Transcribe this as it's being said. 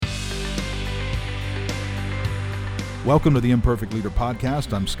Welcome to the Imperfect Leader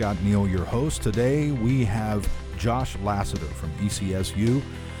Podcast. I'm Scott Neal, your host. Today we have Josh Lassiter from ECSU.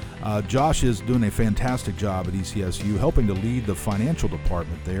 Josh is doing a fantastic job at ECSU, helping to lead the financial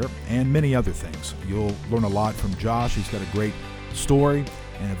department there and many other things. You'll learn a lot from Josh. He's got a great story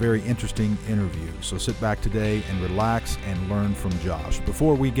and a very interesting interview. So sit back today and relax and learn from Josh.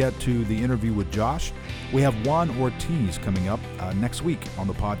 Before we get to the interview with Josh, we have Juan Ortiz coming up next week on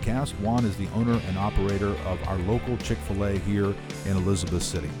the podcast. Juan is the owner and operator of our local Chick-fil-A here in Elizabeth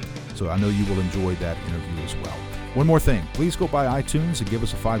City. So I know you will enjoy that interview as well. One more thing, please go by iTunes and give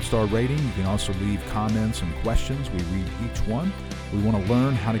us a 5-star rating. You can also leave comments and questions. We read each one. We want to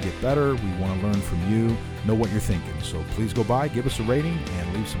learn how to get better. We want to learn from you, know what you're thinking. So please go by, give us a rating,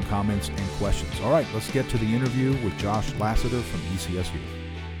 and leave some comments and questions. All right, let's get to the interview with Josh Lassiter from ECSU.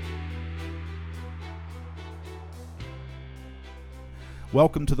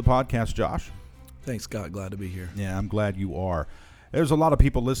 Welcome to the podcast, Josh. Thanks, Scott. Glad to be here. Yeah, I'm glad you are. There's a lot of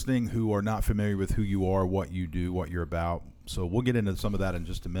people listening who are not familiar with who you are, what you do, what you're about. So we'll get into some of that in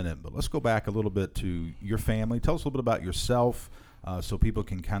just a minute. But let's go back a little bit to your family. Tell us a little bit about yourself so people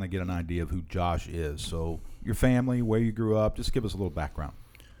can kind of get an idea of who Josh is. So your family, where you grew up, just give us a little background.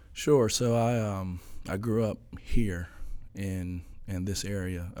 Sure. So I grew up here in this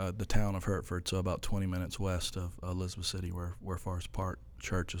area, the town of Hertford, so about 20 minutes west of Elizabeth City, where Forest Park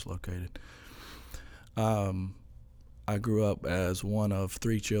Church is located. I grew up as one of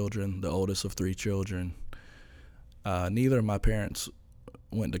 3 children, the oldest of 3 children. Neither of my parents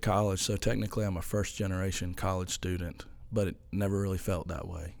went to college, so technically I'm a first-generation college student, but it never really felt that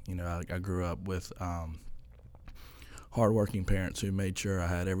way. You know, I grew up with hardworking parents who made sure I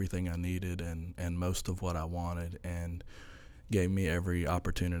had everything I needed and most of what I wanted and gave me every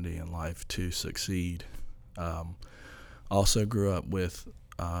opportunity in life to succeed. Also grew up with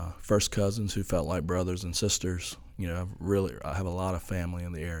first cousins who felt like brothers and sisters. You know, I have a lot of family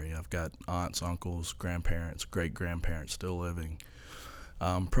in the area. I've got aunts, uncles, grandparents, great-grandparents still living.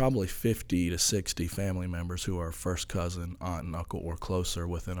 Probably 50 to 60 family members who are first cousin, aunt, and uncle or closer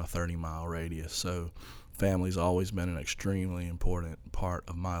within a 30-mile radius. So family's always been an extremely important part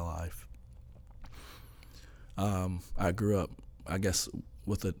of my life. I grew up, I guess,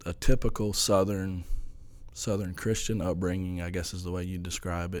 with a typical Southern Christian upbringing, I guess is the way you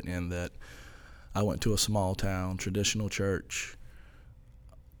describe it, in that I went to a small town, traditional church.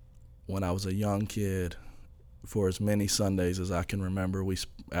 When I was a young kid, for as many Sundays as I can remember,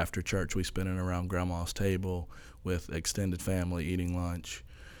 after church we spent it around Grandma's table with extended family eating lunch.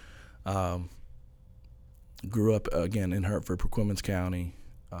 Grew up, again, in Hertford, Procurement County.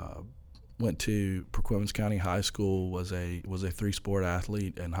 Went to Procurement County High School, was a 3-sport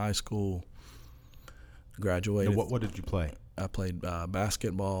athlete in high school. Graduated. Now, what did you play? I played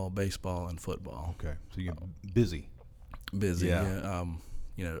basketball, baseball, and football. Okay, so you're busy. Busy, yeah.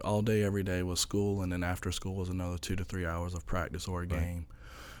 You know, all day, every day was school, and then after school was another 2 to 3 hours of practice or a game.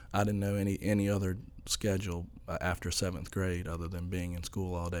 I didn't know any other schedule after 7th grade other than being in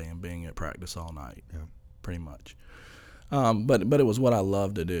school all day and being at practice all night, pretty much. But it was what I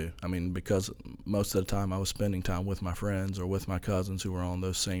loved to do. I mean, because most of the time I was spending time with my friends or with my cousins who were on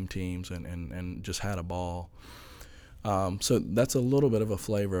those same teams and just had a ball. So that's a little bit of a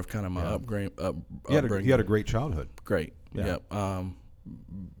flavor of kind of my upbringing. You had a great childhood. Great. Yeah. Yep.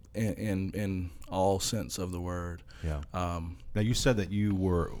 In all sense of the word. Yeah. Now you said that you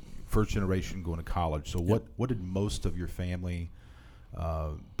were first generation going to college. So what did most of your family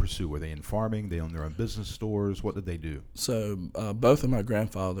pursue? Were they in farming? They owned their own business stores? What did they do? So both of my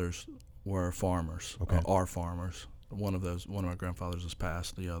grandfathers were farmers. Are farmers. One of my grandfathers has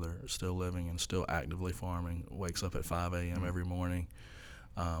passed. The other is still living and still actively farming. Wakes up at 5 a.m. every morning,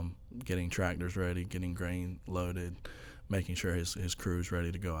 getting tractors ready, getting grain loaded, making sure his crew's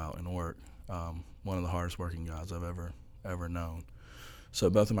ready to go out and work. One of the hardest working guys I've ever known. So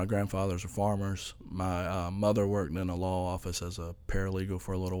both of my grandfathers are farmers. My mother worked in a law office as a paralegal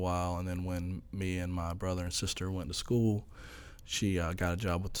for a little while, and then when me and my brother and sister went to school, she got a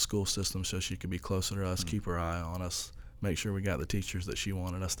job with the school system so she could be closer to us, keep her eye on us, make sure we got the teachers that she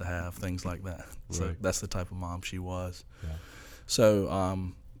wanted us to have, things like that. Right. So that's the type of mom she was. Yeah.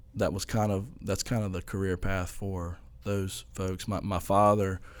 So that's kind of the career path for those folks. My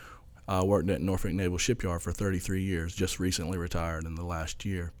father worked at Norfolk Naval Shipyard for 33 years, just recently retired in the last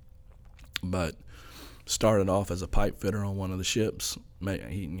year, but started off as a pipe fitter on one of the ships.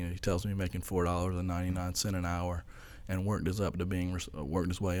 He tells me making $4.99 an hour, and worked his way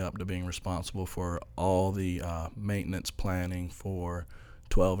up to being responsible for all the maintenance planning for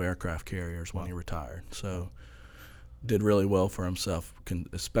 12 aircraft carriers when he retired. So did really well for himself,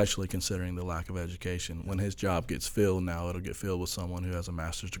 especially considering the lack of education. When his job gets filled now, it'll get filled with someone who has a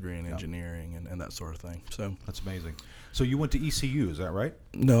master's degree in engineering and that sort of thing. So that's amazing. So you went to ECU, is that right?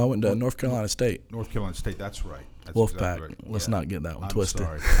 No, I went to North Carolina State. North Carolina State, that's right. That's Wolfpack. exactly right. Let's not get that one twisted.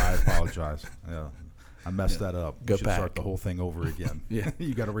 I'm sorry. I apologize. Yeah. I messed that up. Go you should Pack. Start the whole thing over again. Yeah.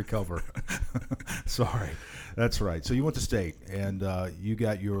 You got to recover. Sorry. That's right. So you went to State, and you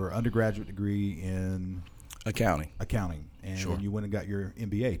got your undergraduate degree in accounting, and sure. You went and got your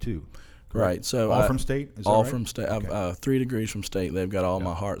MBA too. Correct? Right. So all from State. Is all that right? from State. Okay. I've 3 degrees from State. They've got all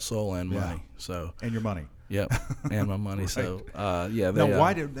my heart, soul, and money. So and your money. Yep, and my money. Right. So yeah. Now,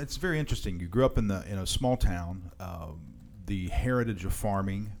 why did that's very interesting. You grew up in a small town, the heritage of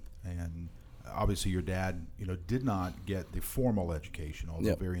farming, and obviously your dad, did not get the formal education,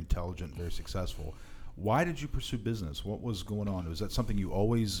 although very intelligent, very successful. Why did you pursue business? What was going on? Was that something you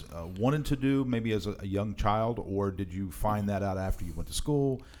always wanted to do, maybe as a young child, or did you find that out after you went to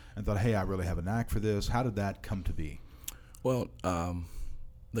school and thought, hey, I really have a knack for this? How did that come to be? Well,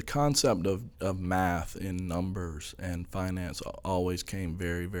 the concept of math and numbers and finance always came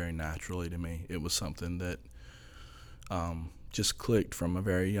very, very naturally to me. It was something that just clicked from a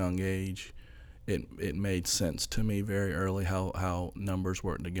very young age. It made sense to me very early how numbers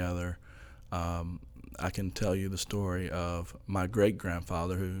work together. I can tell you the story of my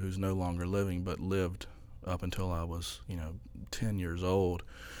great-grandfather, who's no longer living, but lived up until I was 10 years old.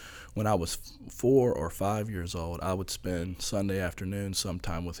 When I was 4 or 5 years old, I would spend Sunday afternoons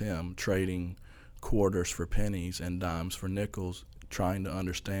sometime with him trading quarters for pennies and dimes for nickels, trying to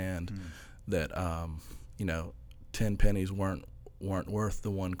understand that 10 pennies weren't worth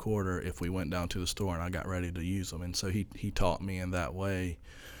the 1 quarter if we went down to the store and I got ready to use them. And so he taught me in that way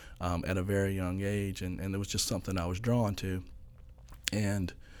at a very young age, and it was just something I was drawn to.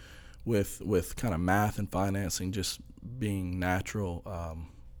 And with kind of math and financing just being natural,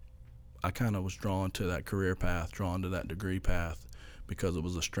 I kind of was drawn to that career path, drawn to that degree path, because it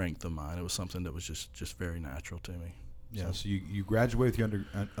was a strength of mine. It was something that was just very natural to me. Yeah, so you graduated with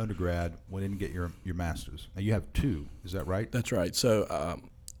your undergrad, went in and get your master's. Now you have 2, is that right? That's right. So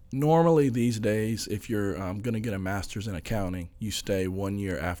normally these days, if you're going to get a master's in accounting, you stay 1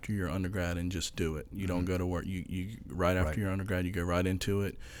 year after your undergrad and just do it. You don't go to work. You right after your undergrad, you go right into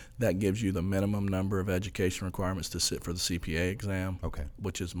it. That gives you the minimum number of education requirements to sit for the CPA exam,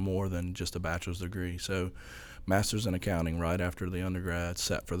 which is more than just a bachelor's degree. So master's in accounting right after the undergrad,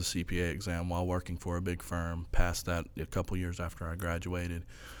 set for the CPA exam while working for a big firm, passed that a couple years after I graduated.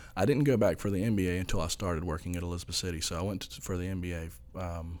 I didn't go back for the MBA until I started working at Elizabeth City, so I went for the MBA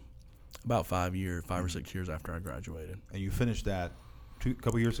about 5 or 6 years after I graduated. And you finished that a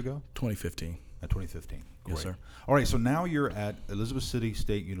couple years ago? 2015. 2015. Great. Yes, sir. All right, so now you're at Elizabeth City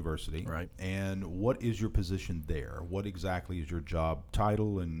State University. Right. And what is your position there? What exactly is your job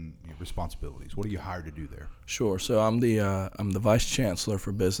title and your responsibilities? What are you hired to do there? Sure. So I'm the Vice Chancellor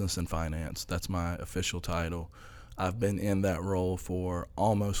for Business and Finance. That's my official title. I've been in that role for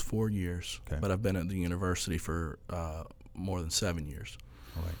almost 4 years, but I've been at the university for more than 7 years.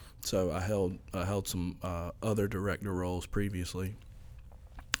 All right. So I held some other director roles previously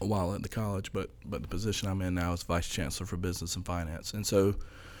while at the college, but the position I'm in now is Vice Chancellor for Business and Finance. And so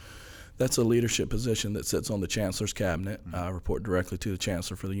that's a leadership position that sits on the Chancellor's cabinet. I report directly to the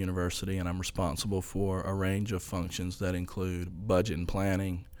Chancellor for the university, and I'm responsible for a range of functions that include budget and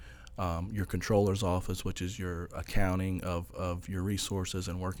planning, your controller's office, which is your accounting of your resources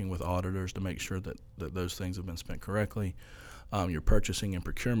and working with auditors to make sure that those things have been spent correctly, your purchasing and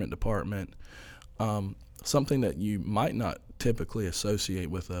procurement department. Something that you might not typically associate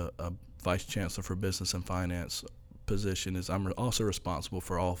with a Vice Chancellor for Business and Finance position is I'm also responsible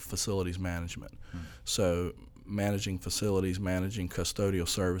for all facilities management. So managing facilities, managing custodial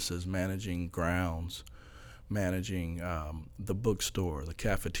services, managing grounds, managing the bookstore, the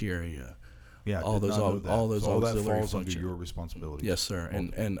cafeteria. Yeah, all those auxiliary that falls functions. under your responsibility. Yes, sir.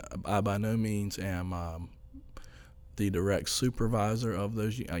 And I by no means am the direct supervisor of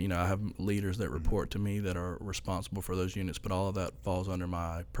those. I have leaders that report to me that are responsible for those units, but all of that falls under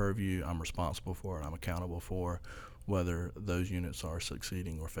my purview. I'm responsible for it. I'm accountable for whether those units are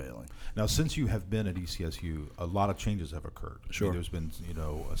succeeding or failing. Now, since you have been at ECSU, a lot of changes have occurred. Sure. I mean, there's been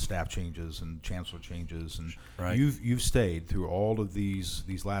staff changes and chancellor changes, and right. you've stayed through all of these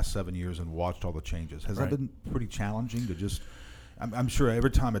last 7 years and watched all the changes. Has right. that been pretty challenging to just? I'm sure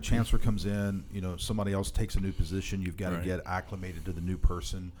every time a chancellor comes in, somebody else takes a new position. You've got to right. get acclimated to the new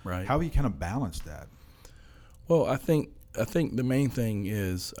person. Right. How do you kind of balance that? Well, I think the main thing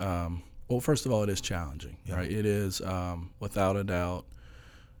is, first of all, it is challenging. Yeah. Right? It is without a doubt.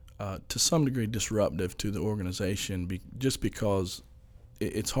 to some degree disruptive to the organization, just because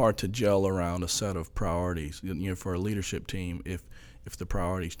it's hard to gel around a set of priorities. For a leadership team, if the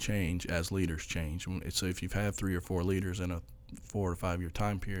priorities change as leaders change. So if you've had 3 or 4 leaders in a 4 or 5 year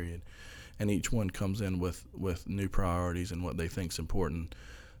time period, and each one comes in with new priorities and what they think is important,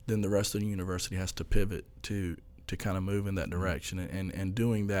 then the rest of the university has to pivot to kind of move in that direction. And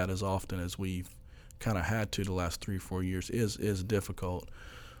doing that as often as we've kind of had to the last 3 or 4 years is difficult.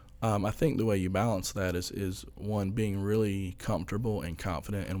 I think the way you balance that is one, being really comfortable and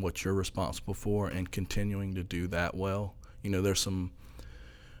confident in what you're responsible for and continuing to do that well.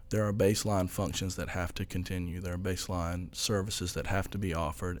 There are baseline functions that have to continue. There are baseline services that have to be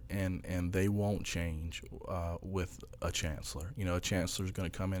offered, and they won't change with a chancellor. A chancellor is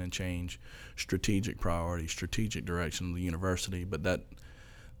going to come in and change strategic priorities, strategic direction of the university, but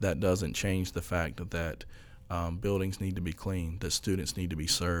that doesn't change the fact that buildings need to be clean, that students need to be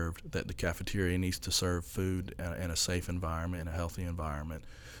served, that the cafeteria needs to serve food in a safe environment, in a healthy environment.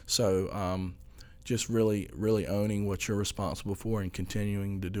 So just really owning what you're responsible for and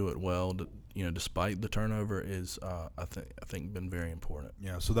continuing to do it well, despite the turnover, is I think been very important.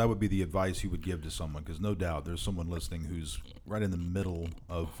 Yeah, so that would be the advice you would give to someone, because no doubt there's someone listening who's right in the middle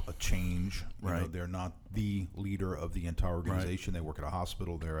of a change. Right. They're not the leader of the entire organization. Right. They work at a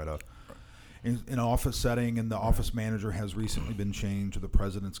hospital. They're at in an office setting, and the office manager has recently been changed, or the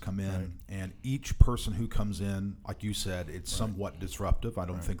president's come in, and each person who comes in, like you said, it's somewhat disruptive. I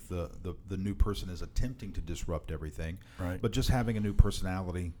don't think the new person is attempting to disrupt everything, but just having a new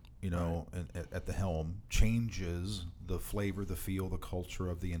personality, at the helm changes the flavor, the feel, the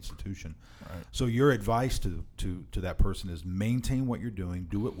culture of the institution. Right. So your advice to that person is maintain what you're doing,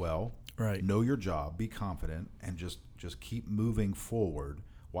 do it well, know your job, be confident, and just keep moving forward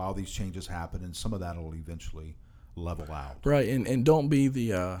while these changes happen, and some of that will eventually level out. Right, and don't be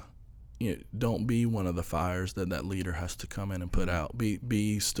don't be one of the fires that leader has to come in and put out.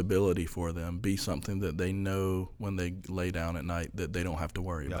 Be stability for them. Be something that they know when they lay down at night that they don't have to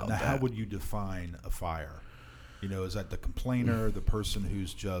worry about. Now, how would you define a fire? Is that the complainer, the person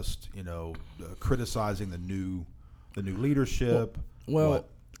who's just criticizing the new leadership?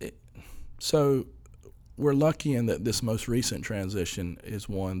 So we're lucky in that this most recent transition is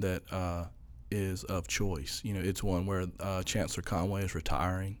one that is of choice. It's one where Chancellor Conway is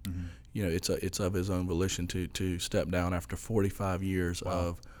retiring. Mm-hmm. It's of his own volition to step down after 45 years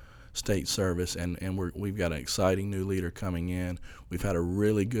of state service, and we've got an exciting new leader coming in. We've had a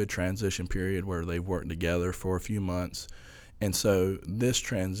really good transition period where they've worked together for a few months, and so this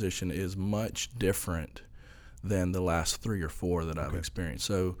transition is much different than the last 3 or 4 that I've experienced.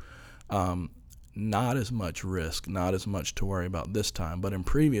 So not as much risk, not as much to worry about this time. But in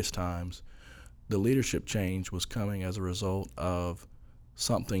previous times, the leadership change was coming as a result of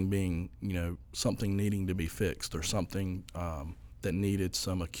something being, something needing to be fixed, or something that needed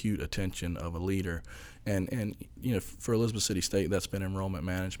some acute attention of a leader. And for Elizabeth City State, that's been enrollment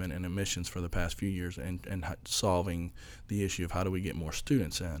management and admissions for the past few years, and solving the issue of how do we get more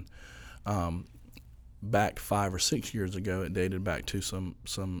students in. Back 5 or 6 years ago, it dated back to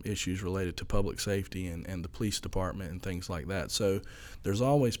some issues related to public safety and the police department and things like that. So there's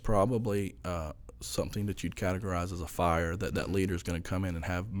always probably something that you'd categorize as a fire that leader's going to come in and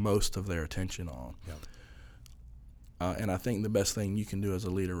have most of their attention on. Yeah. And I think the best thing you can do as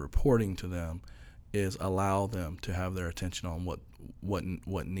a leader reporting to them is allow them to have their attention on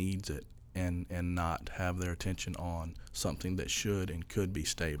what needs it, and not have their attention on something that should and could be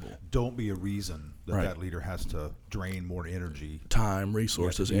stable. Don't be a reason that leader has to drain more energy. Time,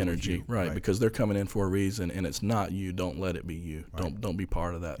 resources, energy, right, because they're coming in for a reason, and it's not you. Don't let it be you. Right. Don't be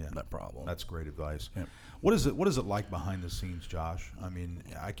part of that problem. That's great advice. Yeah. What is it like behind the scenes, Josh? I mean,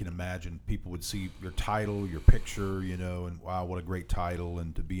 I can imagine people would see your title, your picture, and wow, what a great title,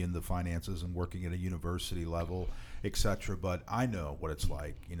 and to be in the finances and working at a university level, etc. But I know what it's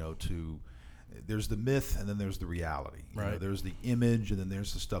like, there's the myth and then there's the reality. Right. There's the image and then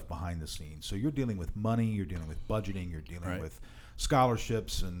there's the stuff behind the scenes. So you're dealing with money, you're dealing with budgeting, you're dealing with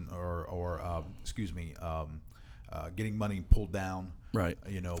scholarships getting money pulled down. Right.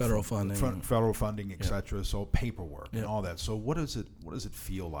 Federal funding, etc. So paperwork and all that. So what does it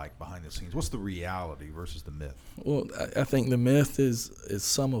feel like behind the scenes? What's the reality versus the myth? Well, I think the myth is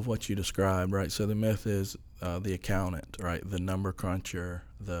some of what you described, right? So the myth is the accountant, right? The number cruncher,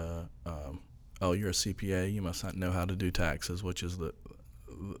 you're a CPA, you must not know how to do taxes, which is the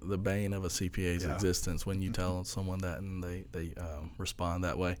bane of a CPA's existence when you tell someone that and they respond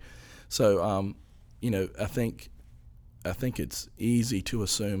that way. So, I think it's easy to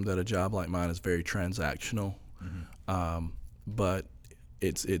assume that a job like mine is very transactional, but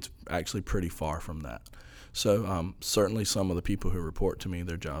it's actually pretty far from that. So certainly some of the people who report to me,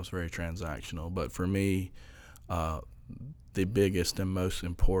 their job's very transactional. But for me, the biggest and most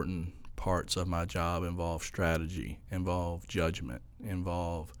important parts of my job involve strategy, involve judgment,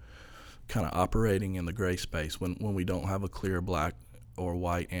 involve kind of operating in the gray space when we don't have a clear black or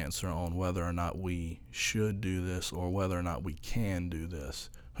white answer on whether or not we should do this or whether or not we can do this.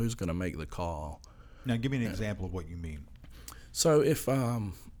 Who's going to make the call? Now, give me an example of what you mean. So if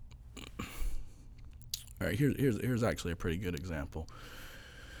all right, here's actually a pretty good example.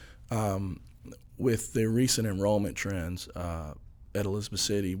 With the recent enrollment trends at Elizabeth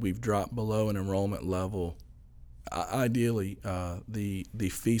City, we've dropped below an enrollment level. Ideally, the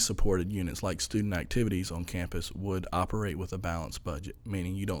fee-supported units like student activities on campus would operate with a balanced budget,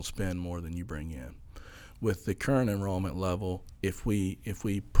 meaning you don't spend more than you bring in. With the current enrollment level, if we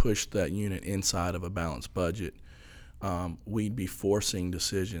push that unit inside of a balanced budget, we'd be forcing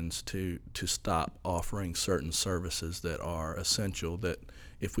decisions to stop offering certain services that are essential, that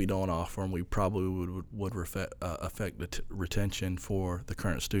if we don't offer them, we probably would affect the retention for the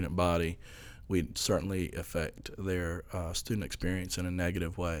current student body. We'd certainly affect their student experience in a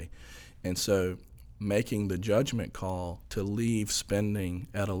negative way. And so making the judgment call to leave spending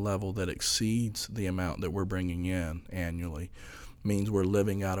at a level that exceeds the amount that we're bringing in annually means we're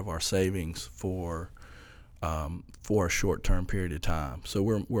living out of our savings for a short-term period of time. So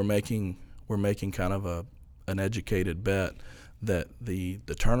we're making kind of an educated bet that the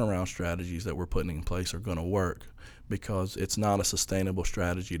turnaround strategies that we're putting in place are going to work, because it's not a sustainable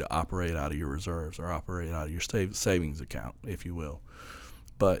strategy to operate out of your reserves or operate out of your savings account, if you will.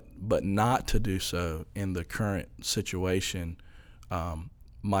 But not to do so in the current situation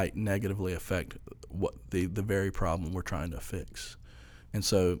might negatively affect what the very problem we're trying to fix. And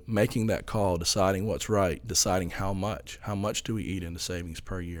so making that call, deciding what's right, deciding how much do we eat into savings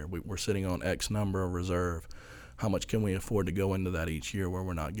per year? We're sitting on X number of reserve. How much can we afford to go into that each year where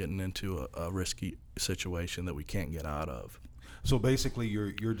we're not getting into a risky situation that we can't get out of? So basically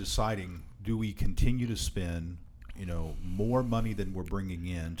you're deciding, do we continue to spend more money than we're bringing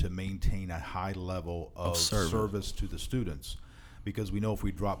in to maintain a high level of service to the students? Because we know if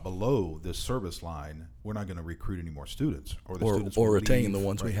we drop below this service line, we're not going to recruit any more students, or students will retain leave. the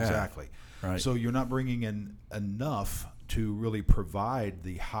ones we have. Exactly. Right. So you're not bringing in enough to really provide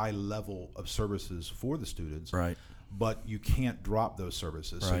the high level of services for the students. Right. But you can't drop those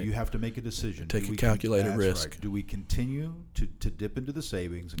services. So you have to make a decision. Take a calculated risk. Right. Do we continue to dip into the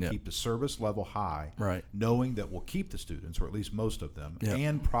savings and keep the service level high, knowing that we'll keep the students, or at least most of them,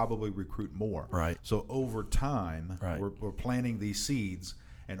 and probably recruit more? Right. So over time, we're planting these seeds,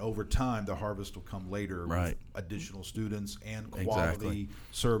 and over time the harvest will come later with additional students and quality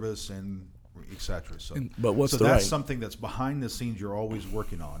service and et cetera. So, that's something that's behind the scenes you're always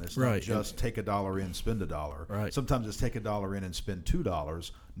working on. It's not just take $1 in, spend $1. Right. Sometimes it's take $1 in and spend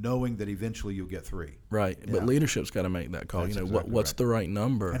 $2, knowing that eventually you'll get $3. Right. Yeah. But leadership's got to make that call. That's what's the right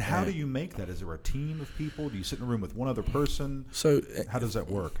number? And how do you make that? Is there a team of people? Do you sit in a room with one other person? So how does that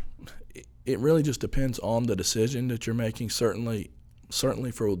work? It really just depends on the decision that you're making. Certainly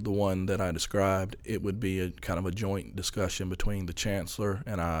for the one that I described, it would be a kind of a joint discussion between the chancellor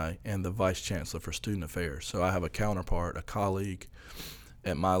and I and the vice chancellor for student affairs. So I have a counterpart, a colleague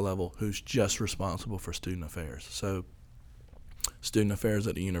at my level who's just responsible for student affairs. So student affairs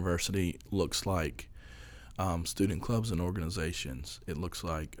at the university looks like student clubs and organizations. It looks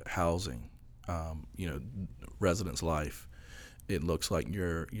like housing, residence life. It looks like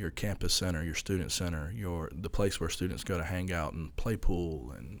your campus center, your student center, the place where students go to hang out and play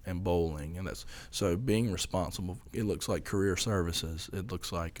pool and bowling, and that's so being responsible. It looks like career services. It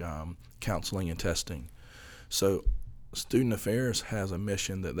looks like counseling and testing. So student affairs has a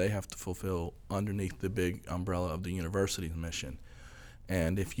mission that they have to fulfill underneath the big umbrella of the university's mission.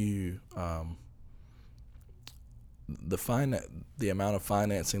 And if you the amount of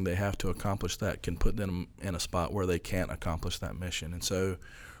financing they have to accomplish that can put them in a spot where they can't accomplish that mission. And so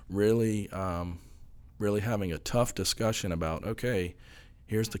really having a tough discussion about, okay,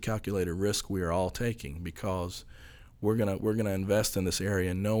 here's the calculated risk we are all taking, because we're gonna invest in this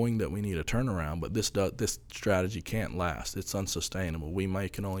area knowing that we need a turnaround, but this strategy can't last. It's unsustainable. We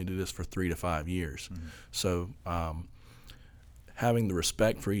can only do this for 3 to 5 years. Mm-hmm. So having the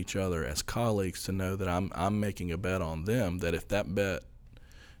respect for each other as colleagues to know that I'm making a bet on them, that if that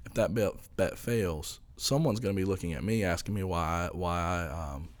bet fails, someone's going to be looking at me asking me why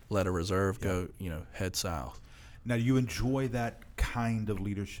I let a reserve go head south. Now, do you enjoy that kind of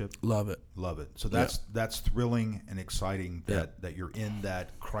leadership? Love it. So that's thrilling and exciting that you're in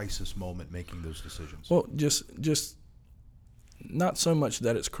that crisis moment making those decisions. Well, just not so much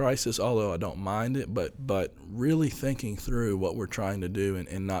that it's crisis, although I don't mind it, but really thinking through what we're trying to do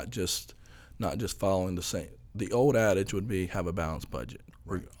and not just following the same. The old adage would be have a balanced budget.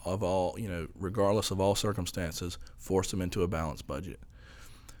 Right. Of all, regardless of all circumstances, force them into a balanced budget.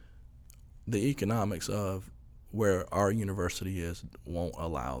 The economics of where our university is won't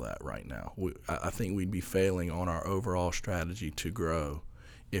allow that right now. I think we'd be failing on our overall strategy to grow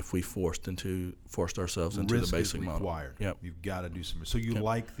if we forced ourselves into the basic model. Risk is required. Yep. You've got to do some. So you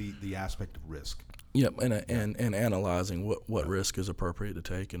like the aspect of risk. Yep, and analyzing what risk is appropriate to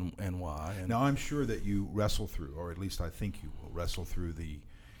take and why. And now I'm sure that you wrestle through, or at least I think you will wrestle through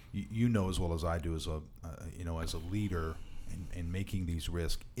you know as well as I do as a leader in making these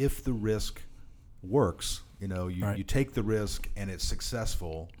risks. If the risk works, you take the risk and it's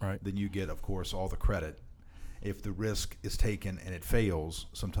successful, then you get, of course, all the credit. If the risk is taken and it fails,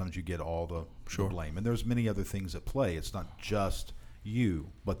 sometimes you get all the blame. And there's many other things at play. It's not just you,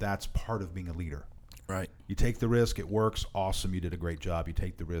 but that's part of being a leader. Right. You take the risk, it works, awesome, you did a great job. You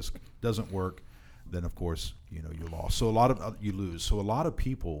take the risk, doesn't work, then of course, you lost. So you lose. So a lot of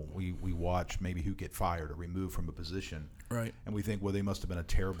people we watch maybe who get fired or removed from a position. Right. And we think, well, they must have been a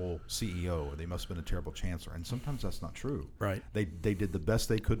terrible CEO or they must have been a terrible chancellor. And sometimes that's not true. Right. They did the best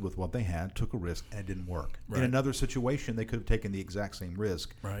they could with what they had, took a risk, and it didn't work. Right. In another situation, they could have taken the exact same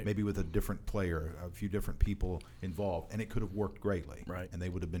risk, right. maybe with a different player, a few different people involved, and it could have worked greatly. Right. And they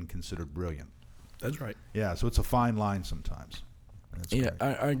would have been considered brilliant. That's right. Yeah, so it's a fine line sometimes. That's yeah, great.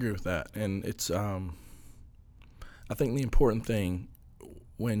 I agree with that. And it's I think the important thing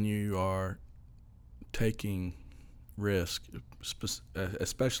when you are taking risk,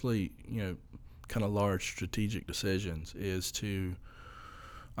 especially kind of large strategic decisions, is to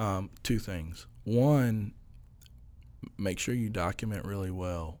two things. One, make sure you document really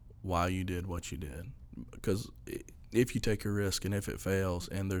well why you did what you did, because if you take a risk and if it fails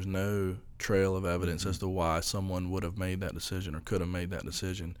and there's no trail of evidence as to why someone would have made that decision or could have made that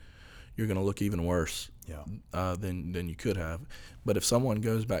decision, you're going to look even worse than you could have. But if someone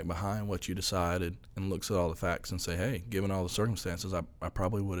goes back behind what you decided and looks at all the facts and say, hey, given all the circumstances, I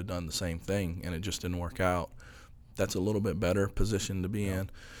probably would have done the same thing and it just didn't work out, that's a little bit better position to be in.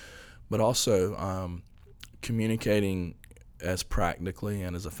 But also communicating as practically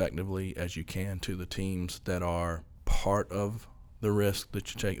and as effectively as you can to the teams that are part of the risk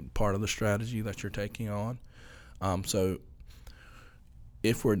that you take, part of the strategy that you're taking on. So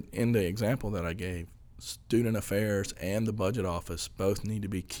if we're in the example that I gave, student affairs and the budget office both need to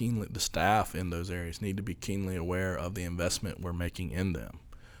be the staff in those areas need to be keenly aware of the investment we're making in them.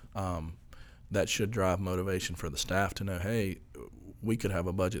 That should drive motivation for the staff to know, hey, we could have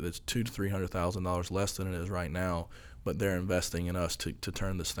a budget that's $200,000 to $300,000 less than it is right now, but they're investing in us to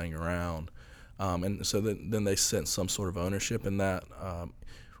turn this thing around. And so then they sense some sort of ownership in that,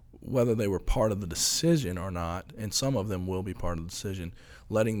 whether they were part of the decision or not, and some of them will be part of the decision,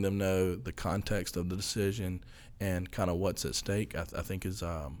 letting them know the context of the decision and kind of what's at stake, I think is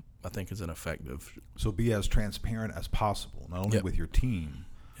an effective. So be as transparent as possible, not only with your team,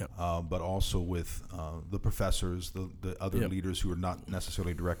 but also with the professors, the other leaders who are not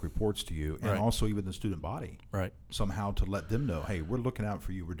necessarily direct reports to you, and also even the student body. Right. Somehow to let them know, hey, we're looking out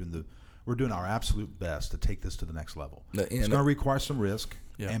for you. We're doing our absolute best to take this to the next level. It's going to require some risk,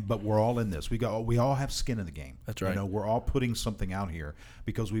 but we're all in this. We all have skin in the game. That's right. We're all putting something out here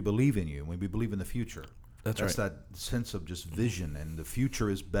because we believe in you and we believe in the future. That's right. That sense of just vision, and the future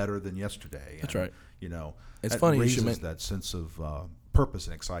is better than yesterday. That's right. It's funny you should mention that sense of purpose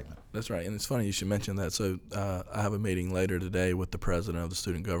and excitement. That's right, and it's funny you should mention that. So I have a meeting later today with the president of the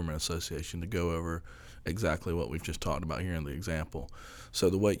Student Government Association to go over exactly what we've just talked about here in the example. So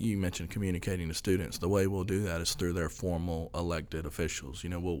the way you mentioned communicating to students, the way we'll do that is through their formal elected officials.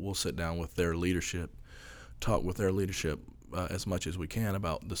 We'll sit down with their leadership, talk with their leadership as much as we can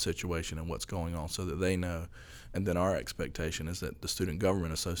about the situation and what's going on so that they know. And then our expectation is that the Student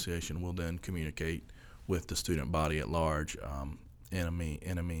Government Association will then communicate with the student body at large in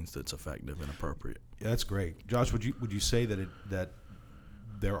a means that's effective and appropriate. Yeah, that's great. Josh, would you say that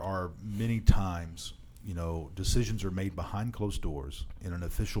there are many times decisions are made behind closed doors in an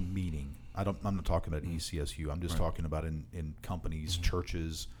official meeting? I'm not talking about ECSU. I'm just talking about in companies,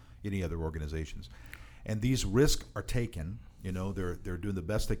 churches, any other organizations. And these risks are taken. They're doing the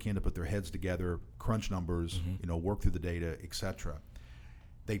best they can to put their heads together, crunch numbers, work through the data, etc.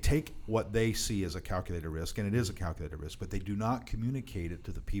 They take what they see as a calculated risk, and it is a calculated risk, but they do not communicate it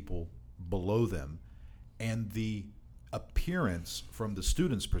to the people below them. And the appearance from the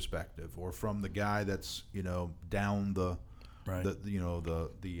student's perspective, or from the guy that's down the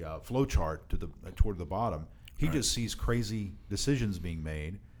flow chart toward the bottom, He just sees crazy decisions being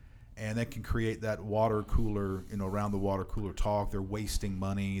made, and that can create that water cooler, around the water cooler talk. They're wasting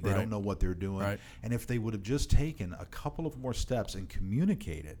money. They don't know what they're doing. Right. And if they would have just taken a couple of more steps and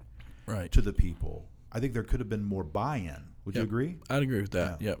communicated to the people, I think there could have been more buy-in. Would you agree? I'd agree with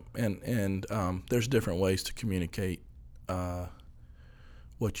that. Yep. And there's different ways to communicate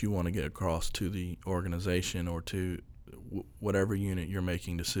what you want to get across to the organization or to whatever unit you're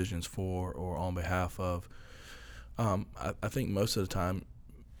making decisions for or on behalf of. I think most of the time,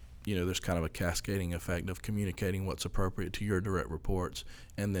 there's kind of a cascading effect of communicating what's appropriate to your direct reports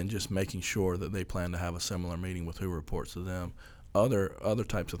and then just making sure that they plan to have a similar meeting with who reports to them. Other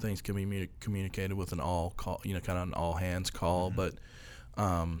types of things can be communicated with an all call, kind of an all hands call. But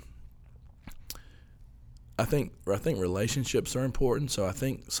I think relationships are important. So I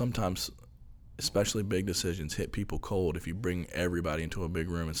think sometimes, especially big decisions, hit people cold if you bring everybody into a big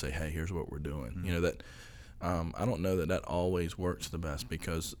room and say, "Hey, here's what we're doing." That I don't know that always works the best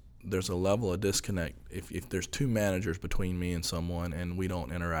because there's a level of disconnect. If there's two managers between me and someone and we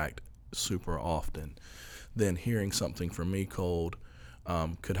don't interact super often, then hearing something from me cold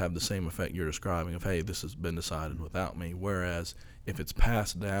could have the same effect you're describing of, hey, this has been decided without me. Whereas if it's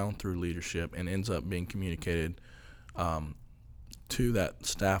passed down through leadership and ends up being communicated to that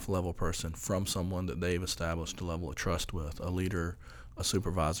staff level person from someone that they've established a level of trust with, a leader, a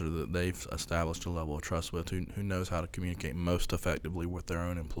supervisor that they've established a level of trust with, who knows how to communicate most effectively with their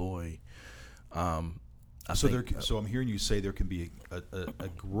own employee. So I'm hearing you say there can be a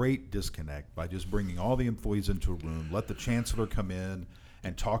great disconnect by just bringing all the employees into a room, let the chancellor come in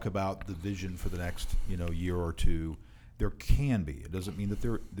and talk about the vision for the next year or two. There can be. It doesn't mean that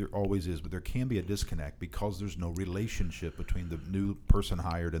there always is, but there can be a disconnect because there's no relationship between the new person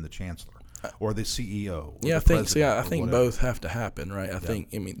hired and the chancellor or the CEO. I think both have to happen, right? I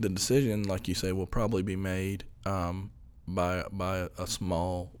think the decision, like you say, will probably be made by a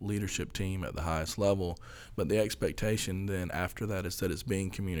small leadership team at the highest level, but the expectation then after that is that it's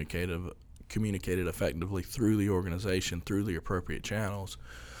being communicated effectively through the organization, through the appropriate channels,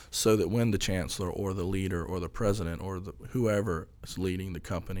 so that when the chancellor or the leader or the president or whoever is leading the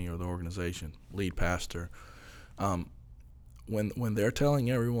company or the organization, lead pastor, when they're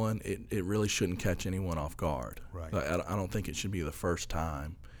telling everyone, it really shouldn't catch anyone off guard. Right. I don't think it should be the first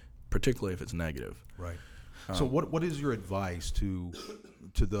time, particularly if it's negative. Right. So what is your advice to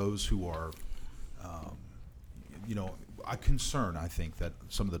those who are, a concern I think that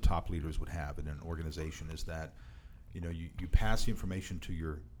some of the top leaders would have in an organization is that, you pass the information to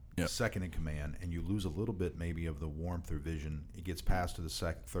your second in command and you lose a little bit maybe of the warmth or vision. It gets passed to the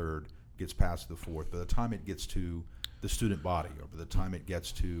third, gets passed to the fourth. By the time it gets to the student body or by the time it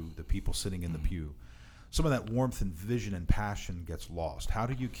gets to the people sitting in the pew, some of that warmth and vision and passion gets lost. How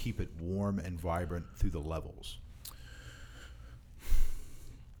do you keep it warm and vibrant through the levels?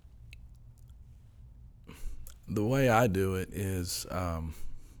 The way I do it is,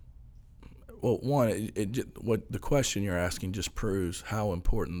 one, what the question you're asking just proves how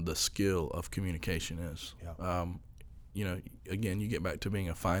important the skill of communication is. Yeah. Again, you get back to being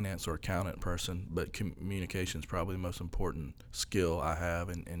a finance or accountant person, but communication is probably the most important skill I have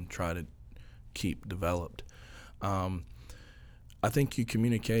and try to keep developed. I think you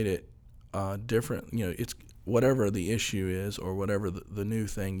communicate it different. It's whatever the issue is or whatever the new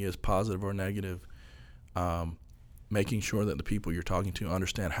thing is, positive or negative, making sure that the people you're talking to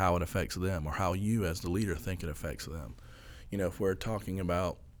understand how it affects them or how you as the leader think it affects them. If we're talking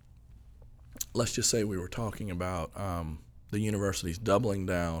about, let's just say we were talking about the university's doubling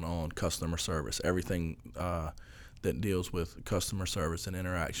down on customer service, everything that deals with customer service and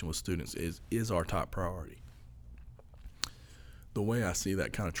interaction with students is our top priority. The way I see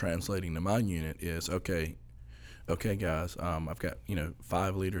that kind of translating to my unit is, okay guys, I've got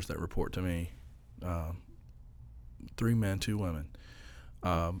 5 leaders that report to me, 3 men, 2 women,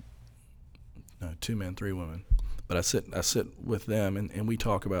 2 men, 3 women. But I sit with them and we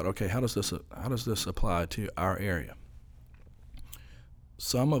talk about, okay, how does this apply to our area?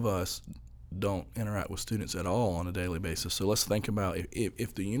 Some of us don't interact with students at all on a daily basis. So let's think about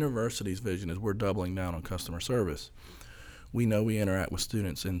if the university's vision is we're doubling down on customer service, we know we interact with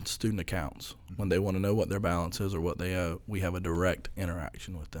students in student accounts. When they want to know what their balance is or what they owe, we have a direct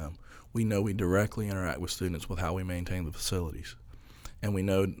interaction with them. We know we directly interact with students with how we maintain the facilities. And we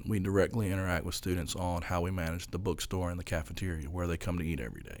know we directly interact with students on how we manage the bookstore and the cafeteria, where they come to eat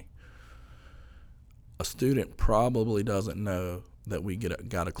every day. A student probably doesn't know that we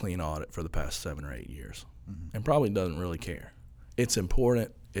got a clean audit for the past 7 or 8 years, and probably doesn't really care. It's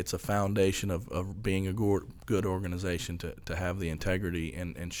important. It's a foundation of being a good organization to have the integrity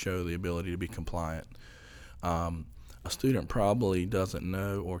and show the ability to be compliant. A student probably doesn't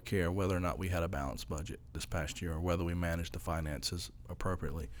know or care whether or not we had a balanced budget this past year or whether we managed the finances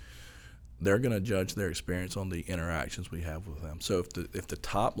appropriately. They're going to judge their experience on the interactions we have with them. So if the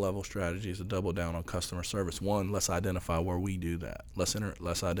top level strategy is to double down on customer service, one, let's identify where we do that.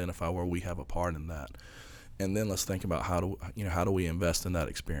 Let's identify where we have a part in that. And then let's think about how do we invest in that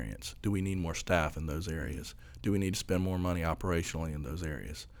experience? Do we need more staff in those areas? Do we need to spend more money operationally in those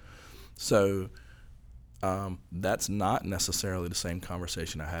areas? So that's not necessarily the same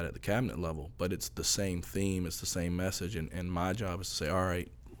conversation I had at the cabinet level, but it's the same theme, it's the same message, and my job is to say, all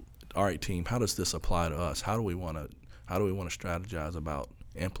right, team, how does this apply to us? How do we want to strategize about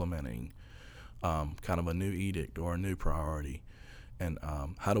implementing kind of a new edict or a new priority, and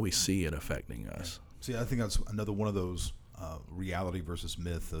how do we see it affecting us? See, I think that's another one of those reality versus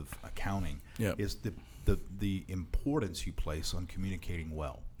myth of accounting. Yep. Is the importance you place on communicating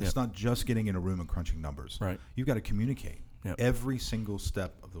well. Yep. It's not just getting in a room and crunching numbers. Right. You've got to communicate. Yep. Every single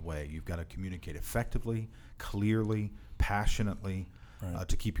step of the way. You've got to communicate effectively, clearly, passionately, right.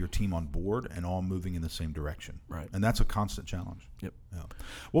 To keep your team on board and all moving in the same direction. Right. And that's a constant challenge. Yep. Yeah.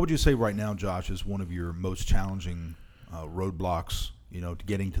 What would you say right now, Josh, is one of your most challenging roadblocks, to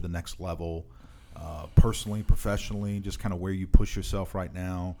getting to the next level, personally, professionally, just kind of where you push yourself right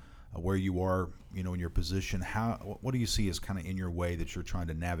now, where you are, in your position? What do you see as kind of in your way that you're trying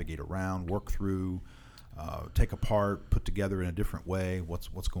to navigate around, work through, take apart, put together in a different way?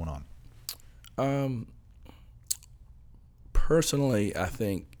 What's going on? Personally, I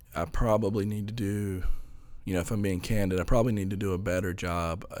think I probably need to do, if I'm being candid, I probably need to do a better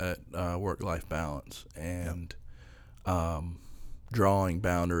job at work-life balance and drawing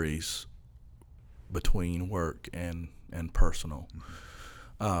boundaries between work and personal.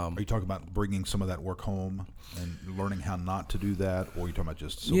 Are you talking about bringing some of that work home and learning how not to do that, or are you talking about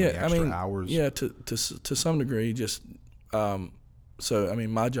just so many extra hours? Yeah, to some degree, just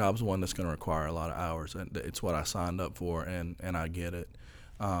my job's one that's going to require a lot of hours, and it's what I signed up for, and I get it,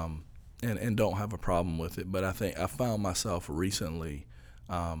 and don't have a problem with it. But I think I found myself recently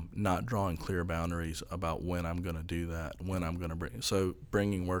not drawing clear boundaries about when I'm going to do that, when I'm going to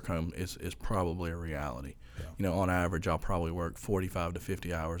bringing work home is probably a reality. Yeah. On average, I'll probably work 45 to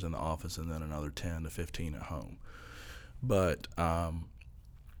 50 hours in the office and then another 10 to 15 at home. But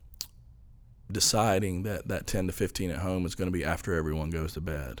deciding that 10 to 15 at home is going to be after everyone goes to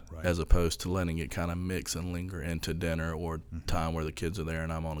bed, right, as opposed to letting it kind of mix and linger into dinner or time where the kids are there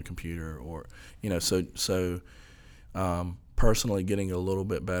and I'm on a computer, or personally getting a little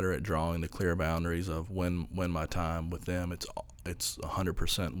bit better at drawing the clear boundaries of when my time with them, it's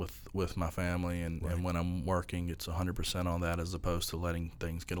 100% with my family, and when I'm working, it's 100% on that, as opposed to letting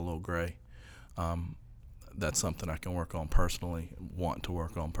things get a little gray. That's something I can work on personally, want to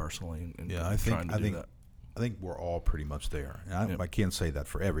work on personally, and I trying to do that. I think we're all pretty much there. And I can't say that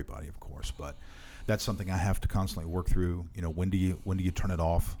for everybody, of course, but that's something I have to constantly work through. When do you turn it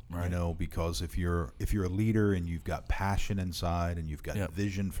off? Right. Because if you're a leader and you've got passion inside and you've got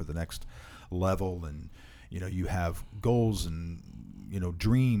vision for the next level, and you have goals and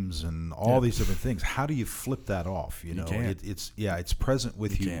dreams and all these different things, how do you flip that off? It's present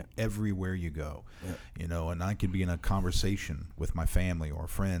with you everywhere you go. And I could be in a conversation with my family or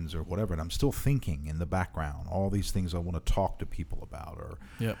friends or whatever, and I'm still thinking in the background all these things I want to talk to people about,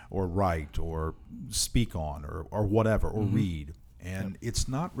 or write or speak on, or whatever, or read. And it's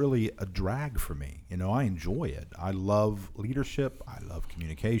not really a drag for me. I enjoy it. I love leadership. I love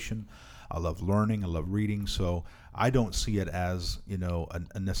communication. I love learning. I love reading. So I don't see it as,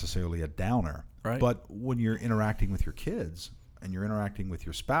 a necessarily a downer. Right. But when you're interacting with your kids and you're interacting with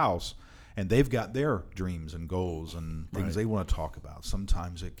your spouse, and they've got their dreams and goals and things they want to talk about,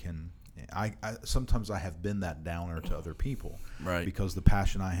 sometimes it can. Sometimes I have been that downer to other people, right? Because the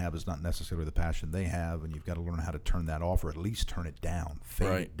passion I have is not necessarily the passion they have, and you've got to learn how to turn that off, or at least turn it down,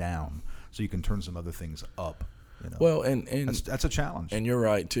 fade it down, so you can turn some other things up. Well, and that's a challenge. And you're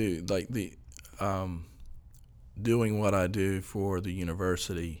right too. Like the doing what I do for the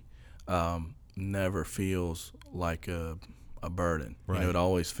university never feels like a burden. Right. It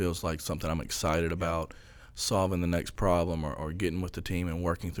always feels like something I'm excited about. Solving the next problem, or getting with the team and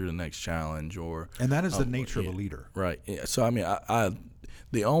working through the next challenge, and that is the nature of a leader, right? So I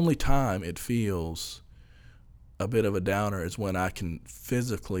the only time it feels a bit of a downer is when I can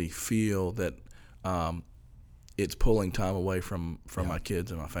physically feel that it's pulling time away from my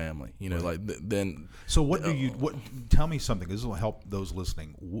kids and my family. Then. So what do you? Tell me something. This will help those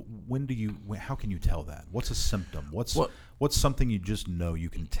listening. How can you tell that? What's a symptom? What's something you just know you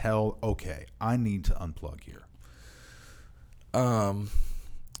can tell? Okay, I need to unplug here.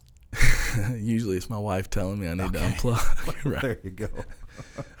 Usually it's my wife telling me I need to unplug. Right. There you go.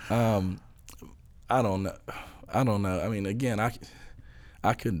 I don't know. I mean, again,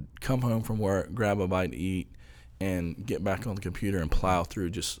 I could come home from work, grab a bite to eat, and get back on the computer and plow through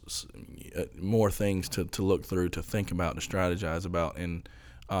just more things to look through, to think about, to strategize about, and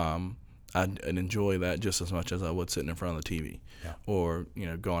I'd enjoy that just as much as I would sitting in front of the TV or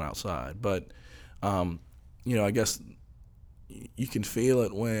going outside. But I guess you can feel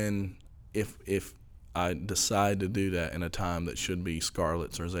it when if I decide to do that in a time that should be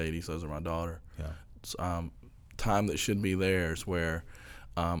Scarlett's or Zadie's, those are my daughter. Yeah. Time that should be theirs, where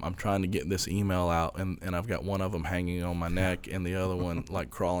I'm trying to get this email out, and I've got one of them hanging on my neck and the other one like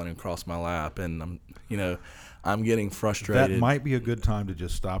crawling across my lap, and I'm getting frustrated. That might be a good time to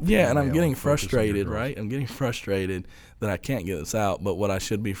just stop. Yeah, and I'm getting frustrated, right? I'm getting frustrated that I can't get this out, but what I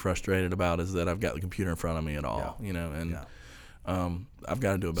should be frustrated about is that I've got the computer in front of me at all, I've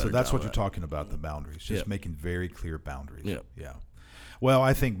got to do a better job. So that's what of you're talking about, the boundaries, just making very clear boundaries. Yeah. Well,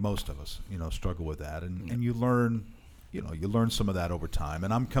 I think most of us, struggle with that, and you learn. You learn some of that over time.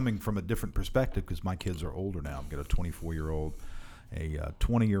 And I'm coming from a different perspective because my kids are older now. I've got a 24-year-old, a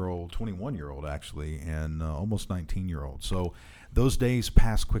 20-year-old, 21-year-old actually, and almost 19-year-old. So those days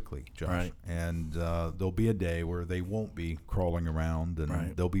pass quickly, Josh. Right. And there'll be a day where they won't be crawling around, and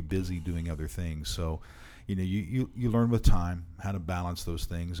right. they'll be busy doing other things. So, you learn with time how to balance those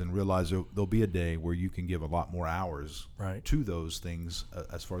things and realize there'll be a day where you can give a lot more hours right. to those things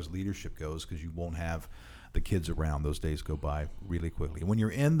as far as leadership goes, because you won't have the kids around. Those days go by really quickly. When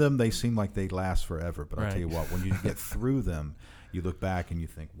you're in them, they seem like they last forever. But right. I'll tell you what, when you get through them, you look back and you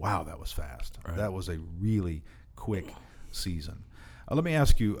think, wow, that was fast. Right. That was a really quick season. Let me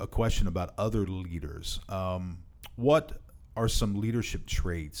ask you a question about other leaders. What are some leadership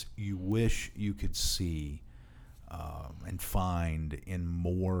traits you wish you could see and find in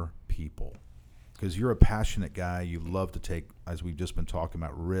more people? Because you're a passionate guy. You love to take, as we've just been talking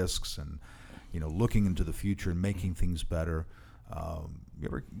about, risks and looking into the future and making things better. You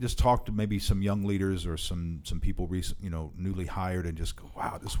ever just talk to maybe some young leaders or some people newly hired and just go,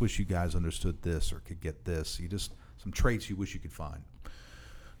 wow, I just wish you guys understood this or could get this. Some traits you wish you could find.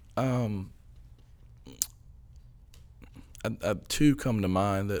 Two come to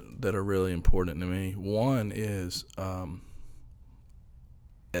mind that are really important to me. One is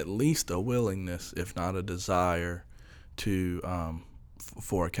at least a willingness, if not a desire, to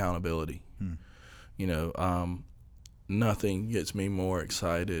for accountability. Nothing gets me more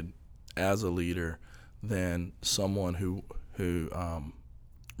excited as a leader than someone who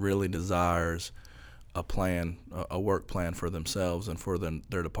really desires a plan, a work plan for themselves and for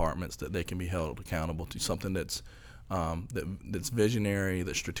their departments that they can be held accountable to. Something that's visionary,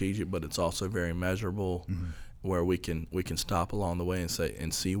 that's strategic, but it's also very measurable, where we can stop along the way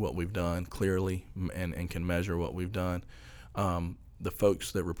and see what we've done clearly and can measure what we've done. The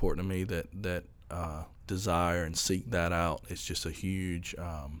folks that report to me that desire and seek that out, it's just a huge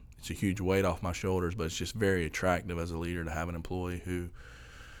weight off my shoulders, but it's just very attractive as a leader to have an employee who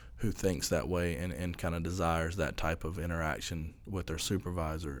thinks that way and kind of desires that type of interaction with their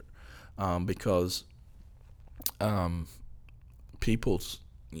supervisor, because I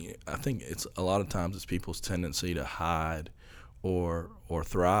think it's a lot of times it's people's tendency to hide or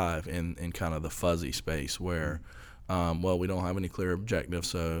thrive in kind of the fuzzy space where we don't have any clear objectives,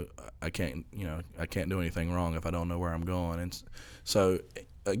 so I can't do anything wrong if I don't know where I'm going. And so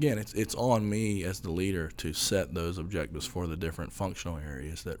again, it's on me as the leader to set those objectives for the different functional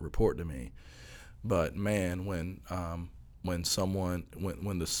areas that report to me. But man, when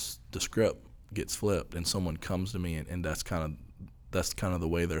the script gets flipped and someone comes to me and that's kind of the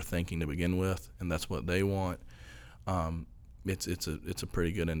way they're thinking to begin with, and that's what they want, it's a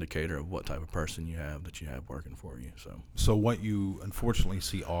pretty good indicator of what type of person you have working for you. So what you unfortunately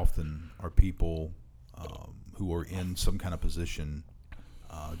see often are people who are in some kind of position,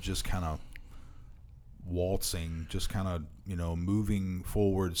 just kind of waltzing, just kind of moving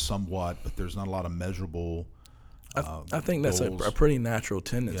forward somewhat, but there's not a lot of measurable. I think that's a pretty natural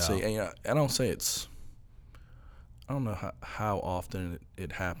tendency. Yeah. And I don't know how often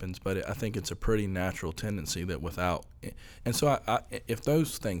it happens, but I think it's a pretty natural tendency that without – and so if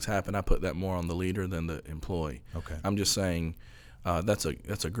those things happen, I put that more on the leader than the employee. Okay. I'm just saying that's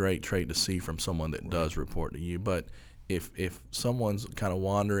a great trait to see from someone that does report to you. But if someone's kind of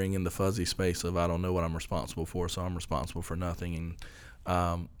wandering in the fuzzy space of I don't know what I'm responsible for, so I'm responsible for nothing,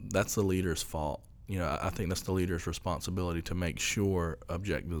 and that's the leader's fault. I think that's the leader's responsibility to make sure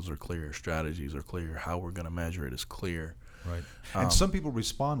objectives are clear, strategies are clear, how we're going to measure it is clear. Right. And some people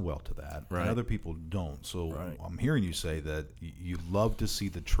respond well to that, right. and other people don't. So right. I'm hearing you say that you love to see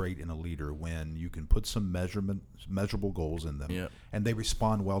the trait in a leader when you can put some measurable goals in them, yep. and they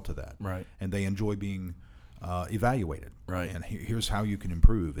respond well to that. Right. And they enjoy being evaluated. Right. And here's how you can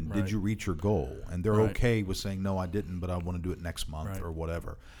improve, and right. did you reach your goal? And they're right. okay with saying, no, I didn't, but I want to do it next month right. or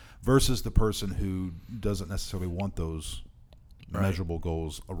whatever. Versus the person who doesn't necessarily want those right. measurable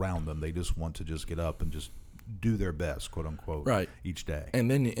goals around them. They just want to just get up and just do their best, quote unquote, right. each day.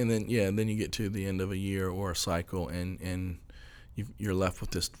 And then you get to the end of a year or a cycle, and you're left with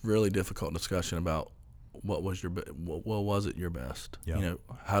this really difficult discussion about what was it your best? Yeah.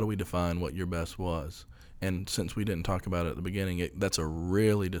 How do we define what your best was? And since we didn't talk about it at the beginning, that's a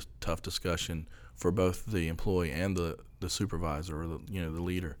really tough discussion for both the employee and the supervisor or the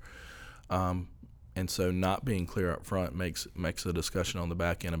leader. And so not being clear up front makes the discussion on the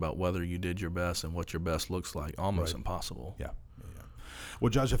back end about whether you did your best and what your best looks like almost right. impossible. Yeah. Well,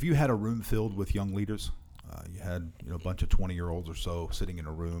 Josh, if you had a room filled with young leaders, you had a bunch of 20-year-olds or so sitting in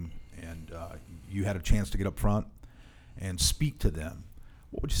a room, and you had a chance to get up front and speak to them,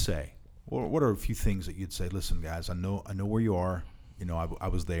 what would you say? What are a few things that you'd say? Listen, guys, I know where you are. I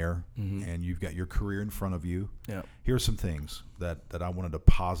was there, mm-hmm. and you've got your career in front of you. Yeah. Here's some things that I want to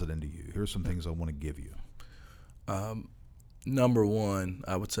deposit into you. Here's some things I want to give you. Number one,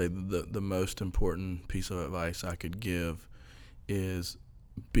 I would say the most important piece of advice I could give is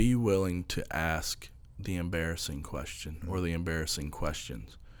be willing to ask the embarrassing question mm-hmm. or the embarrassing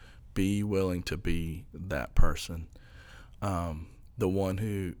questions. Be willing to be that person, the one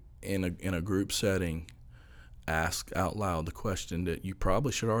who in a group setting ask out loud the question that you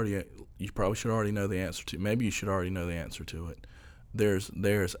probably should already know the answer to. Maybe you should already know the answer to it.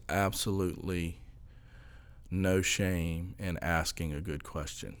 There's absolutely no shame in asking a good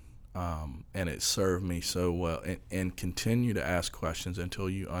question, and it served me so well. And continue to ask questions until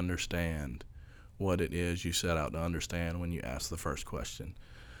you understand what it is you set out to understand when you ask the first question.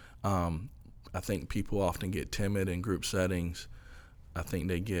 I think people often get timid in group settings. I think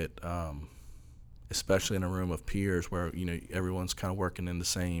they get especially in a room of peers where everyone's kind of working in the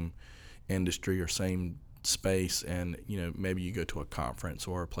same industry or same space, and maybe you go to a conference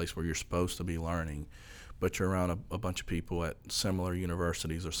or a place where you're supposed to be learning, but you're around a bunch of people at similar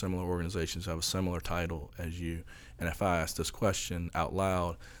universities or similar organizations who have a similar title as you. And if I ask this question out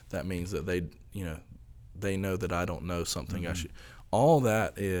loud, that means that they know that I don't know something. Mm-hmm. I should. All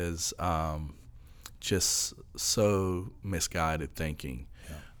that is just so misguided thinking.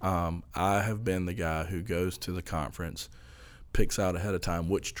 I have been the guy who goes to the conference, picks out ahead of time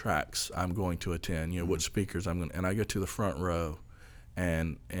which tracks I'm going to attend, mm-hmm. which speakers I'm going to, and I go to the front row,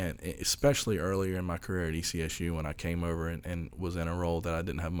 and especially earlier in my career at ECSU when I came over and was in a role that I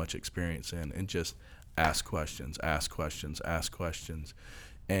didn't have much experience in, and just ask questions,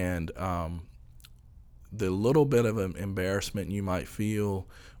 and the little bit of an embarrassment you might feel,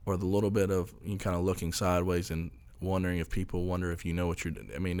 or the little bit of you kind of looking sideways and wondering if people wonder if you know what you're doing.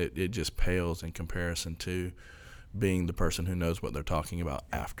 I mean, it just pales in comparison to being the person who knows what they're talking about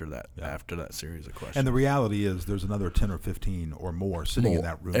after that series of questions. And the reality is there's another 10 or 15 or more sitting in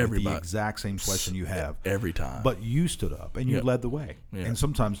that room with the exact same question you have. Every time. But you stood up and you yep. led the way. Yep. And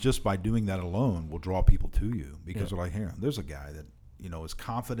sometimes just by doing that alone will draw people to you because yep. they're like, here, there's a guy that is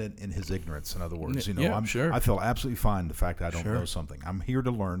confident in his ignorance. In other words, sure. I feel absolutely fine the fact that I don't sure. know something. I'm here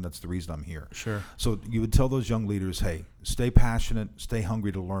to learn. That's the reason I'm here. Sure. So you would tell those young leaders, hey, stay passionate, stay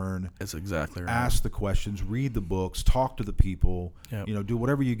hungry to learn. That's exactly right. Ask the questions, read the books, talk to the people. Yep. Do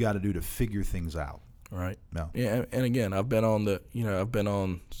whatever you got to do to figure things out. Right. No. Yeah. And again, I've been on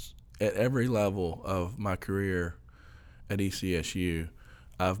at every level of my career at ECSU.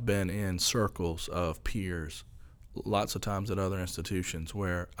 I've been in circles of peers. Lots of times at other institutions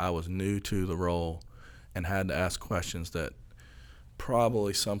where I was new to the role and had to ask questions that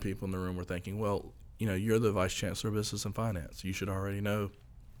probably some people in the room were thinking, well, you're the Vice Chancellor of Business and Finance. You should already know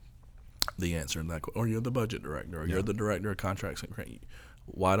the answer to that. Or you're the budget director, or you're the director of contracts.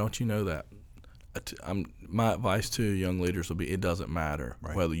 Why don't you know that? My advice to young leaders will be, it doesn't matter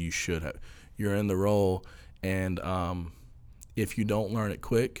whether you should have. You're in the role, and if you don't learn it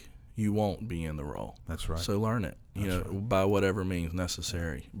quick, you won't be in the role. That's right. So learn it, by whatever means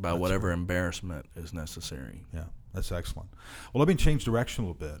necessary, by whatever embarrassment is necessary. Yeah, that's excellent. Well, let me change direction a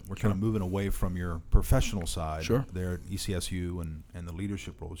little bit. We're kind of moving away from your professional side there at ECSU and the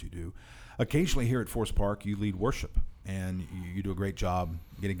leadership roles you do. Occasionally here at Forest Park, you lead worship, and you do a great job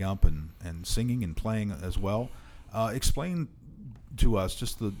getting up and singing and playing as well. Explain to us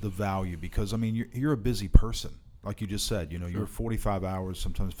just the value, because, you're a busy person. like you just said, you're 45 hours,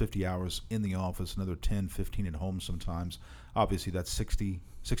 sometimes 50 hours in the office, another 10, 15 at home sometimes. Obviously, that's 60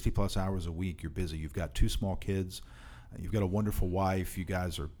 plus hours a week. You're busy. You've got 2 small kids. You've got a wonderful wife. You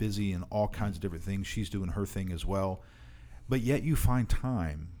guys are busy in all kinds of different things. She's doing her thing as well. But yet you find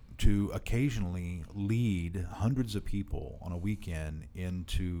time to occasionally lead hundreds of people on a weekend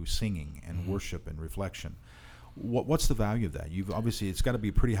into singing and worship and reflection. What's the value of that? Obviously, it's got to be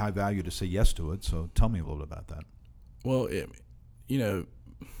a pretty high value to say yes to it. So tell me a little bit about that. Well,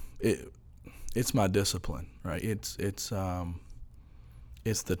 it's my discipline, right? It's the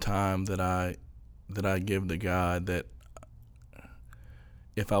time that I give to God, that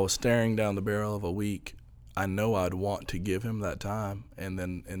if I was staring down the barrel of a week, I know I'd want to give him that time, and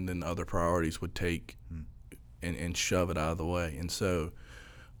then other priorities would take and shove it out of the way. And so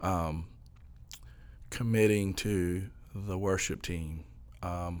committing to the worship team,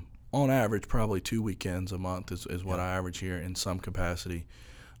 on average, probably 2 weekends a month is what I average here in some capacity,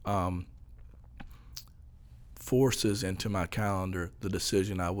 forces into my calendar the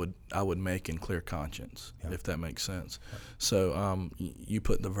decision I would make in clear conscience, if that makes sense. So you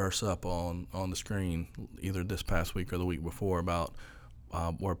put the verse up on the screen either this past week or the week before about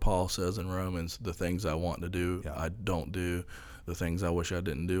where Paul says in Romans, the things I want to do, I don't do. The things I wish I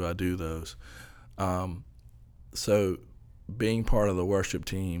didn't do, I do those. So being part of the worship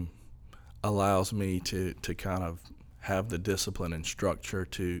team allows me to kind of have the discipline and structure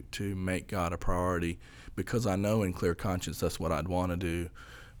to make God a priority, because I know in clear conscience that's what I'd want to do,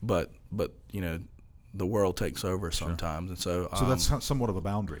 but the world takes over sometimes, and so that's somewhat of a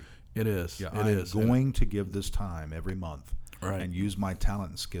boundary. It is. Yeah, I'm going to give this time every month, right, and use my talent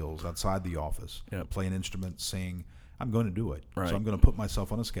and skills outside the office. Play an instrument, sing. I'm going to do it. Right. So I'm going to put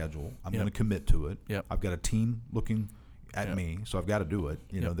myself on a schedule. I'm going to commit to it. I've got a team looking at me, so I've got to do it.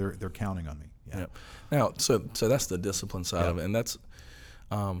 They're counting on me. Now, so that's the discipline side of it, and that's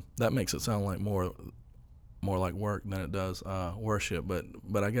that makes it sound like more like work than it does worship. But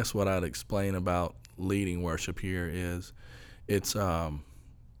I guess what I'd explain about leading worship here is it's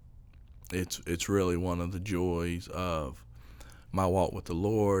really one of the joys of my walk with the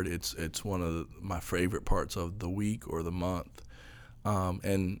Lord. It's one of my favorite parts of the week or the month,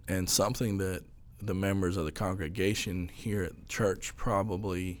 and something that the members of the congregation here at church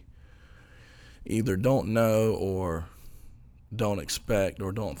probably either don't know or don't expect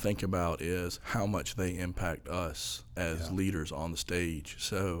or don't think about is how much they impact us as leaders on the stage.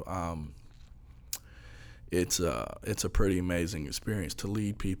 So it's a pretty amazing experience to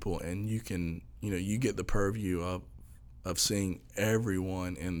lead people, and you get the purview of seeing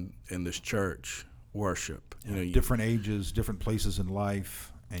everyone in this church worship. Different ages, different places in life.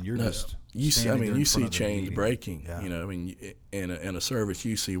 And you're you see change breaking. In a service,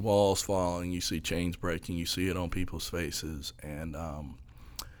 you see walls falling, you see chains breaking, you see it on people's faces, and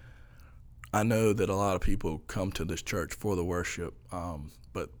I know that a lot of people come to this church for the worship,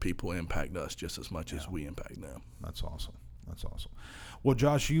 but people impact us just as much as we impact them. That's awesome. Well,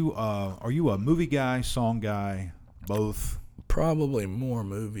 Josh, are you a movie guy, song guy, both? Probably more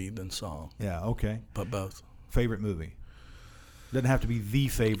movie than song. Yeah. Okay. But both. Favorite movie? Doesn't have to be the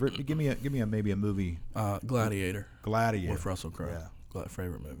favorite, but give me maybe a movie. Gladiator. With Russell Crowe. Yeah.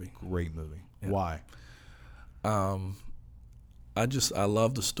 Favorite movie. Great movie. Yeah. Why? I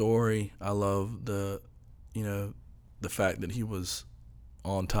love the story. I love the fact that he was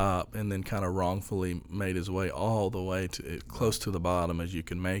on top and then kind of wrongfully made his way all the way to close to the bottom as you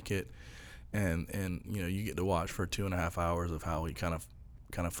can make it, and you get to watch for 2.5 hours of how he kind of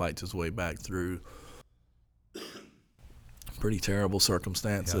fights his way back through pretty terrible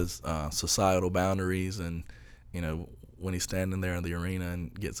circumstances, societal boundaries, and when he's standing there in the arena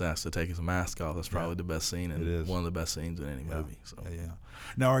and gets asked to take his mask off, that's probably the best scene, and one of the best scenes in any movie. So. Yeah.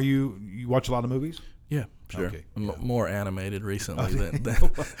 Now, you watch a lot of movies? Yeah, sure. Okay. More animated recently than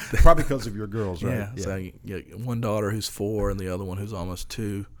probably because of your girls, right? Yeah. So I get one daughter who's 4 and the other one who's almost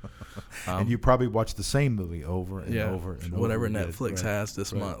 2. And you probably watch the same movie over and over and whatever over. Netflix has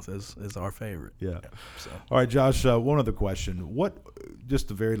this month is our favorite. Yeah. So. All right, Josh. One other question.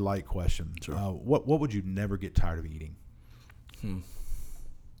 Just a very light question. Sure. What would you never get tired of eating?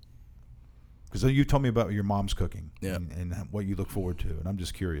 Because you told me about your mom's cooking and what you look forward to, and I'm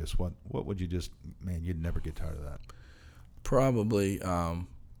just curious, what would you you'd never get tired of that? Probably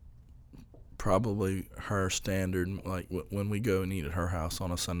her standard, like when we go and eat at her house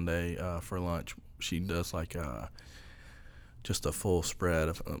on a Sunday for lunch, she does like just a full spread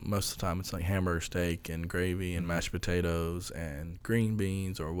of most of the time it's like hamburger steak and gravy and mashed potatoes and green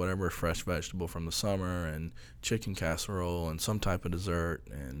beans or whatever fresh vegetable from the summer and chicken casserole and some type of dessert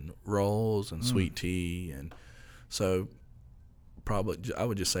and rolls and sweet tea and So probably I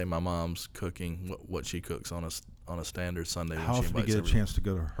would just say my mom's cooking what she cooks on a standard Sunday. How often do you get a chance to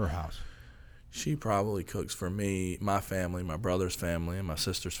go to her house? She probably cooks for me, my family, my brother's family, and my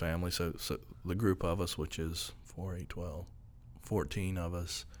sister's family. So the group of us, which is 4, 8, 12, 14 of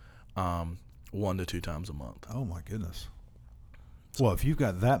us, 1 to 2 times a month. Oh, my goodness. Well, if you've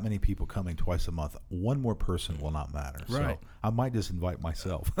got that many people coming twice a month, one more person will not matter. Right. So I might just invite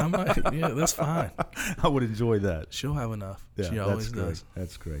myself. Yeah, that's fine. I would enjoy that. She'll have enough. Yeah, she always does.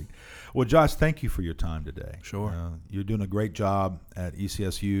 That's great. Well, Josh, thank you for your time today. Sure. You're doing a great job at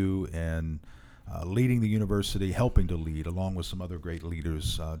ECSU and leading the university, helping to lead, along with some other great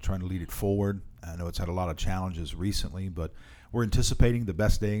leaders, trying to lead it forward. I know it's had a lot of challenges recently, but we're anticipating the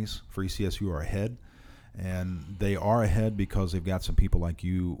best days for ECSU are ahead. And they are ahead because they've got some people like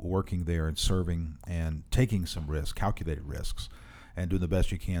you working there and serving and taking some risks, calculated risks, and doing the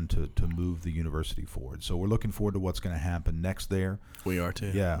best you can to move the university forward. So we're looking forward to what's going to happen next there. We are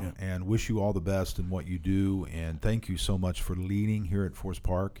too. Yeah, and wish you all the best in what you do. And thank you so much for leading here at Forest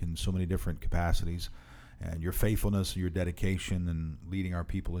Park in so many different capacities. And your faithfulness, your dedication, and leading our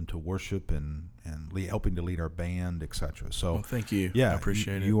people into worship and helping to lead our band, etc. So, well, thank you. Yeah, I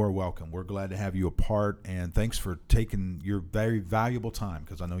appreciate it. You are welcome. We're glad to have you a part, and thanks for taking your very valuable time,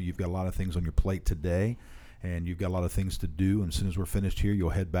 because I know you've got a lot of things on your plate today, and you've got a lot of things to do. And as soon as we're finished here, you'll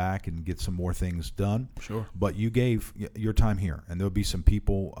head back and get some more things done. Sure. But you gave your time here, and there'll be some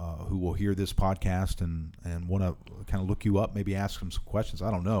people who will hear this podcast and want to kind of look you up, maybe ask them some questions. I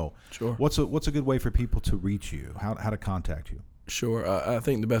don't know. Sure. What's a good way for people to reach you? How to contact you? Sure. I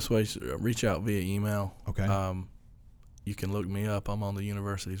think the best way is to reach out via email. Okay. You can look me up. I'm on the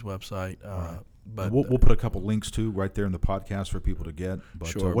university's website. Right. But we'll put a couple links too right there in the podcast for people to get. But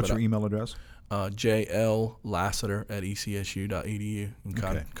sure, what's your email address? jllassiter@ecsu.edu. You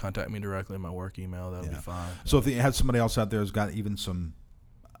can contact me directly in my work email. That'll be fine. So if you have somebody else out there who's got even some,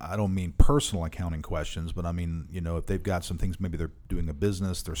 I don't mean personal accounting questions, but I mean, if they've got some things, maybe they're doing a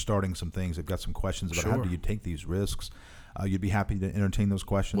business, they're starting some things, they've got some questions about how do you take these risks, you'd be happy to entertain those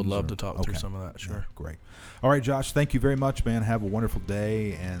questions? Would love to talk through some of that, sure. Yeah, great. All right, Josh, thank you very much, man. Have a wonderful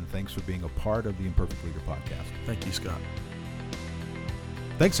day, and thanks for being a part of the Imperfect Leader podcast. Thank you, Scott.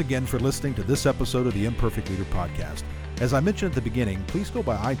 Thanks again for listening to this episode of the Imperfect Leader podcast. As I mentioned at the beginning, please go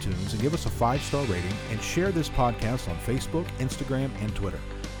by iTunes and give us a 5-star rating and share this podcast on Facebook, Instagram, and Twitter.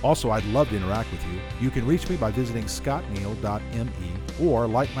 Also, I'd love to interact with you. You can reach me by visiting scottneal.me or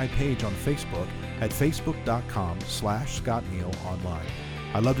like my page on Facebook at facebook.com/scottnealonline.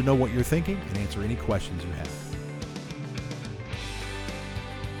 I'd love to know what you're thinking and answer any questions you have.